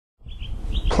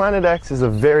Planet X is a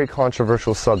very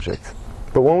controversial subject,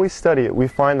 but when we study it, we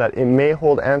find that it may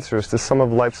hold answers to some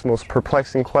of life's most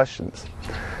perplexing questions.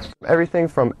 Everything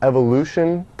from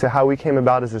evolution to how we came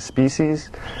about as a species,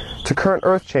 to current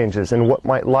Earth changes and what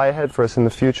might lie ahead for us in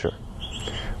the future.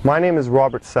 My name is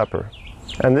Robert Sepper,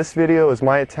 and this video is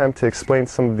my attempt to explain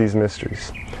some of these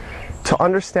mysteries. To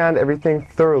understand everything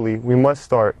thoroughly, we must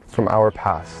start from our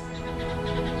past.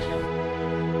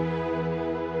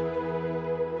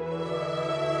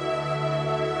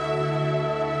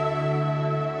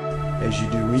 As you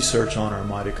do research on our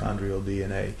mitochondrial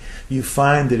DNA, you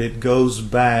find that it goes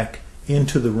back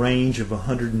into the range of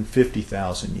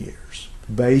 150,000 years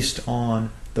based on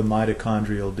the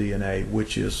mitochondrial DNA,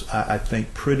 which is, I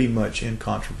think, pretty much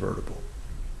incontrovertible.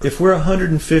 If we're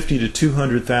 150 to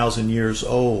 200,000 years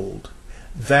old,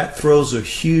 that throws a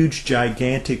huge,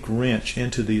 gigantic wrench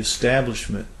into the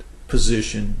establishment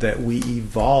position that we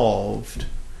evolved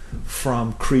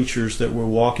from creatures that were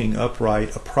walking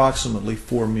upright approximately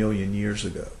 4 million years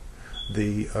ago.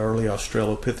 The early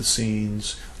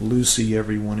Australopithecines, Lucy,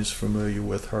 everyone is familiar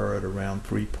with her, at around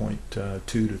 3.2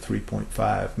 to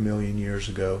 3.5 million years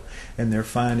ago, and they're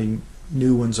finding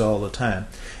new ones all the time.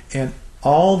 And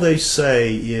all they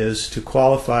say is to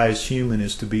qualify as human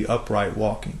is to be upright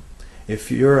walking. If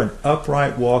you're an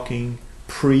upright walking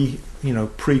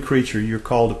pre-creature, you're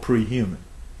called a pre-human.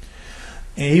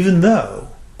 And even though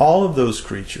all of those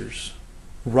creatures,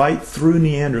 right through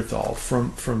Neanderthal,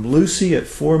 from Lucy at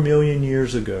 4 million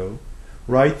years ago,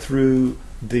 right through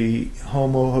the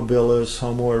Homo habilis,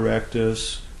 Homo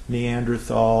erectus,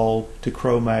 Neanderthal to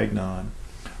Cro-Magnon,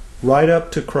 right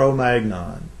up to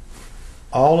Cro-Magnon,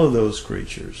 all of those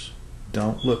creatures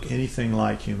don't look anything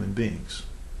like human beings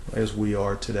as we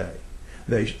are today.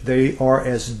 They are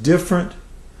as different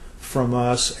from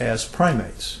us as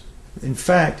primates. In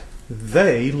fact,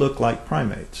 they look like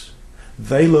primates.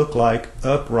 They look like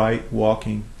upright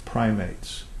walking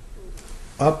primates.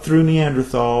 Up through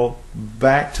Neanderthal,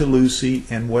 back to Lucy,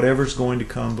 and whatever's going to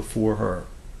come before her.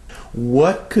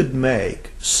 What could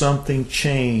make something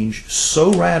change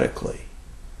so radically,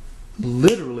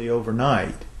 literally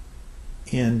overnight,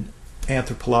 in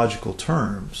anthropological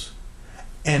terms,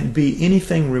 and be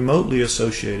anything remotely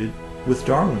associated with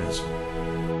Darwinism?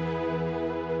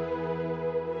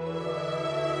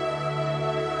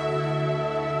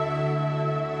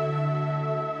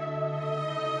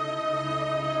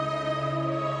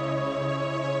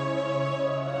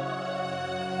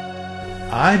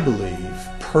 I believe,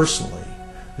 personally,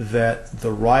 that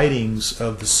the writings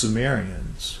of the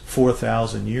Sumerians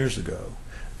 4,000 years ago,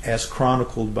 as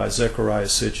chronicled by Zecharia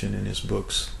Sitchin in his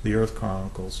books, The Earth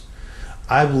Chronicles,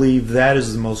 I believe that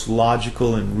is the most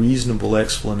logical and reasonable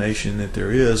explanation that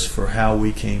there is for how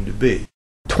we came to be.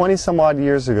 20 some odd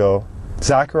years ago,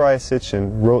 Zecharia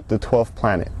Sitchin wrote The 12th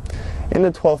Planet. In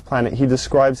The 12th Planet, he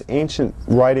describes ancient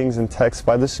writings and texts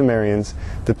by the Sumerians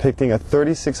depicting a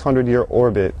 3,600-year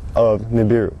orbit of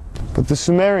Nibiru. But the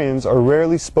Sumerians are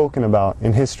rarely spoken about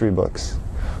in history books.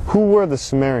 Who were the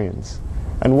Sumerians?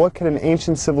 And what could an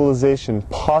ancient civilization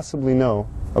possibly know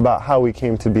about how we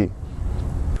came to be?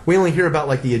 We only hear about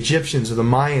like the Egyptians or the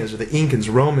Mayans or the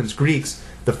Incans, Romans, Greeks.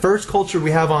 The first culture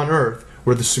we have on Earth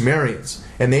were the Sumerians,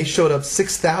 and they showed up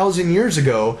 6,000 years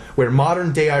ago where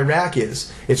modern-day Iraq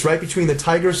is. It's right between the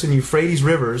Tigris and Euphrates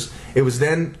rivers. It was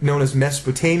then known as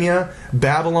Mesopotamia,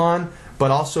 Babylon,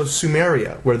 but also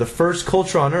Sumeria, where the first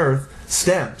culture on Earth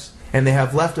stems. And they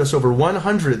have left us over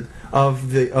 100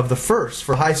 of the first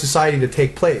for high society to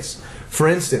take place. For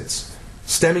instance,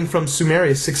 stemming from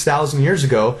Sumeria 6,000 years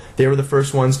ago, they were the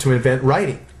first ones to invent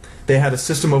writing. They had a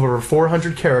system of over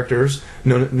 400 characters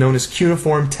known as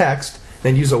cuneiform text.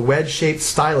 Then use a wedge-shaped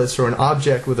stylus or an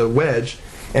object with a wedge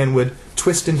and would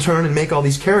twist and turn and make all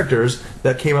these characters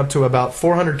that came up to about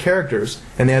 400 characters,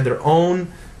 and they had their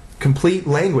own complete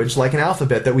language like an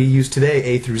alphabet that we use today,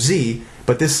 A through Z,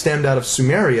 but this stemmed out of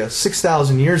Sumeria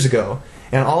 6,000 years ago,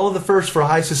 and all of the first for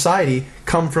high society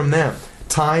come from them.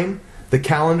 Time, the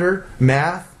calendar,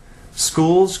 math,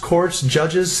 schools, courts,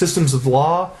 judges, systems of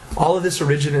law, all of this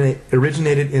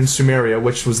originated in Sumeria,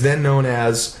 which was then known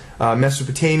as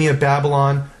Mesopotamia,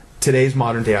 Babylon, today's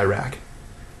modern-day Iraq.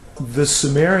 The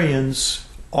Sumerians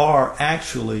are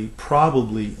actually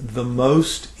probably the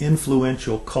most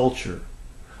influential culture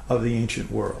of the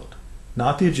ancient world.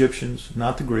 Not the Egyptians,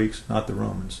 not the Greeks, not the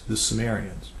Romans, the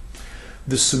Sumerians.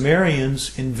 The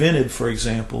Sumerians invented, for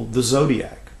example, the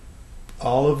zodiac.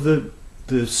 All of the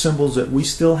symbols that we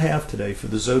still have today for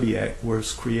the zodiac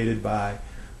was created by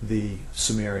the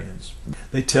Sumerians.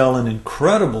 They tell an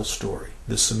incredible story,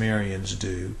 the Sumerians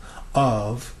do,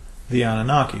 of the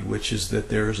Anunnaki, which is that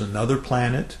there is another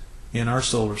planet in our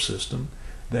solar system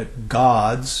that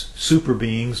gods, super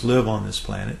beings, live on this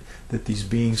planet, that these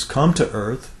beings come to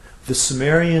Earth. The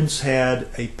Sumerians had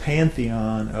a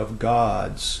pantheon of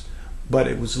gods, but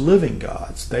it was living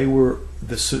gods. They were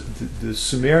the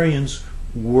Sumerians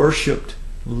worshipped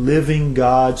living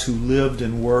gods who lived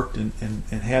and worked and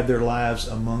had their lives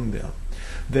among them.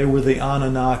 They were the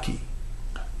Anunnaki.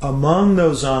 Among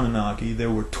those Anunnaki, there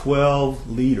were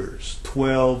 12 leaders,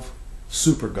 12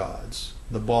 super gods,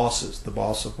 the bosses, the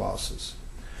boss of bosses.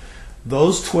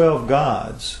 Those 12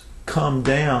 gods come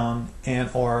down and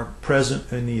are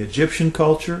present in the Egyptian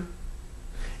culture,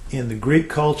 in the Greek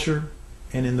culture,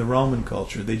 and in the Roman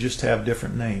culture. They just have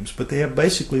different names, but they have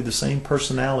basically the same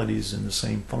personalities and the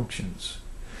same functions.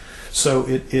 So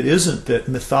it isn't that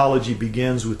mythology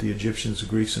begins with the Egyptians, the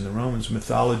Greeks, and the Romans.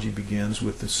 Mythology begins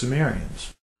with the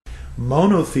Sumerians.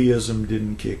 Monotheism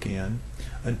didn't kick in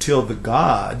until the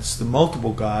gods, the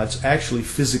multiple gods, actually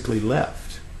physically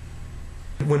left.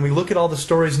 When we look at all the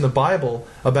stories in the Bible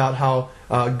about how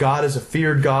God is a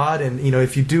feared God, and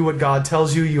if you do what God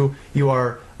tells you, you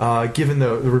are given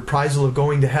the reprisal of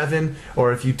going to heaven,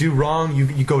 or if you do wrong,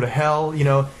 you go to hell,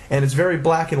 and it's very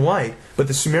black and white. But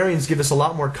the Sumerians give us a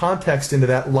lot more context into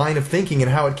that line of thinking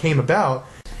and how it came about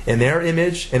in their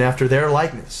image and after their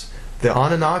likeness. The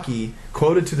Anunnaki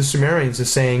quoted to the Sumerians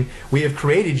as saying, "We have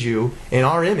created you in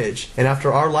our image and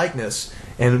after our likeness,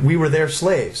 and we were their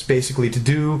slaves," basically, to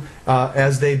do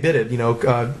as they bid it.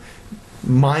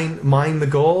 Mine the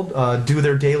gold, do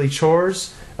their daily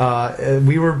chores.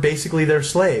 We were basically their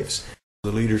slaves.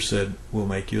 The leader said, "We'll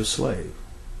make you a slave.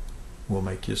 We'll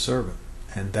make you a servant."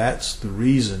 And that's the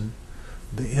reason,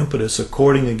 the impetus,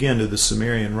 according again to the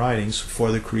Sumerian writings,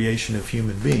 for the creation of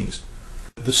human beings.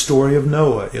 The story of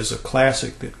Noah is a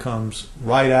classic that comes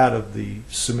right out of the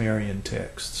Sumerian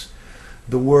texts.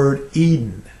 The word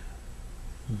Eden,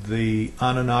 the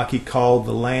Anunnaki called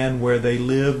the land where they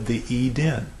lived the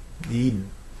Eden. The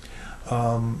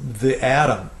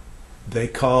Adam, they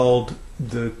called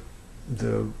the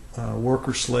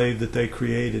worker slave that they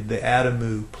created the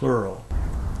Adamu, plural.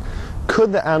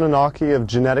 Could the Anunnaki have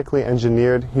genetically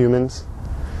engineered humans?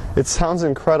 It sounds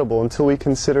incredible until we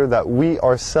consider that we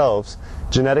ourselves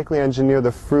genetically engineer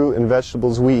the fruit and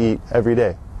vegetables we eat every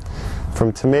day.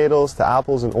 From tomatoes to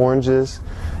apples and oranges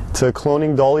to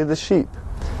cloning Dolly the sheep.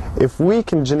 If we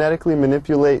can genetically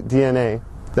manipulate DNA,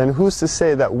 then who's to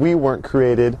say that we weren't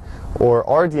created or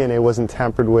our DNA wasn't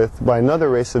tampered with by another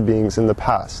race of beings in the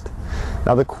past?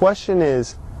 Now the question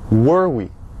is, were we?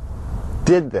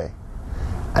 Did they?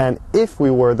 And if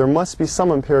we were, there must be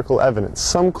some empirical evidence,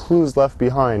 some clues left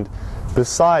behind,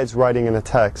 besides writing in a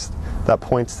text, that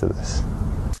points to this.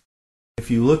 If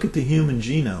you look at the human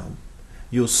genome,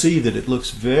 you'll see that it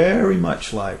looks very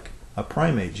much like a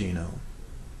primate genome,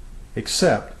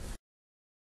 except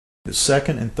the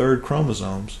second and third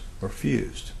chromosomes are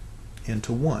fused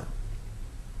into one.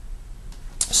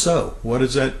 So, what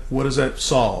does that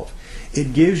solve?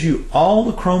 It gives you all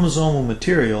the chromosomal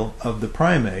material of the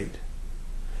primate,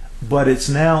 but it's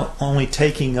now only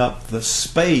taking up the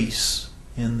space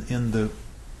in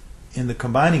the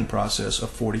combining process of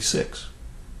 46.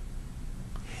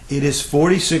 It is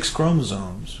 46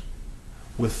 chromosomes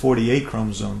with 48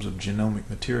 chromosomes of genomic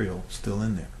material still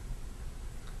in there.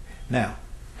 Now,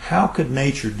 how could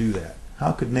nature do that?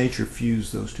 How could nature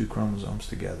fuse those two chromosomes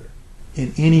together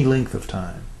in any length of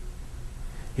time?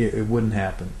 It wouldn't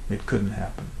happen. It couldn't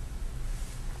happen.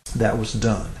 That was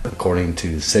done. According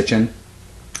to Sitchin,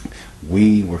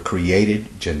 we were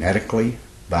created genetically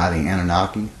by the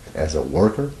Anunnaki as a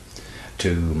worker,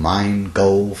 to mine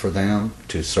gold for them,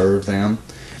 to serve them.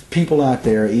 People out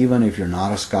there, even if you're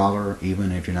not a scholar,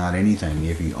 even if you're not anything,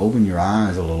 if you open your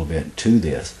eyes a little bit to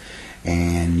this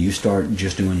and you start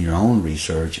just doing your own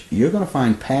research, you're going to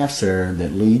find paths there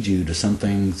that lead you to some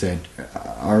things that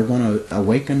are going to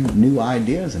awaken new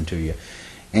ideas into you.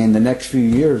 And the next few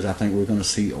years, I think we're going to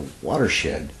see a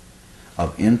watershed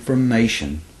of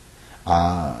information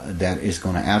that is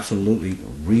going to absolutely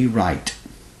rewrite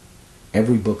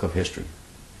every book of history.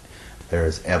 There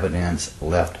is evidence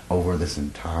left over this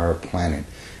entire planet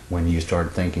when you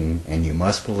start thinking, and you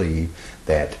must believe,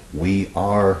 that we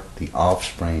are the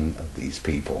offspring of these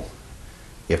people.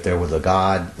 If there was a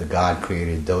God, the God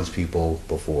created those people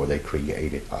before they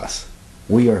created us.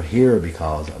 We are here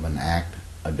because of an act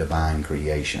of divine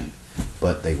creation,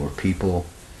 but they were people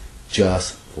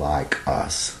just like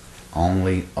us,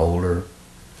 only older,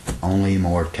 only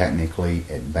more technically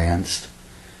advanced.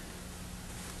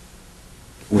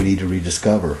 We need to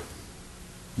rediscover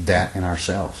that in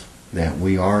ourselves, that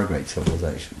we are a great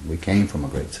civilization. We came from a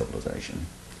great civilization.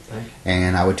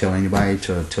 And I would tell anybody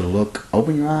to look,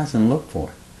 open your eyes and look for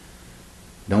it.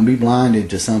 Don't be blinded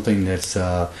to something that's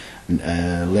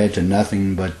led to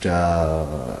nothing but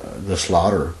the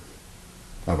slaughter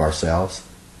of ourselves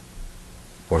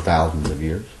for thousands of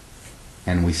years.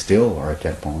 And we still are at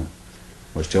that point.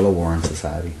 We're still a warring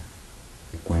society.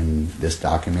 When this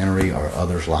documentary or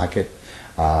others like it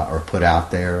are put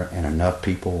out there and enough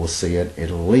people will see it, at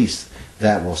least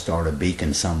that will start a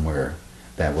beacon somewhere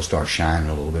that will start shining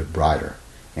a little bit brighter.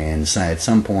 And so at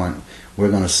some point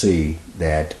we're going to see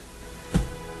that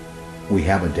we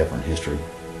have a different history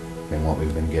than what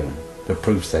we've been given. The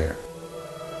proof's there.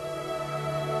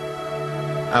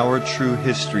 Our true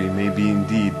history may be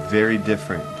indeed very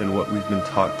different than what we've been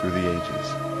taught through the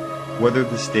ages. Whether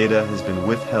this data has been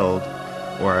withheld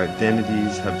or our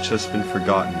identities have just been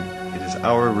forgotten, it is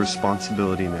our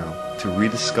responsibility now to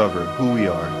rediscover who we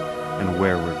are and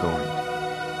where we're going.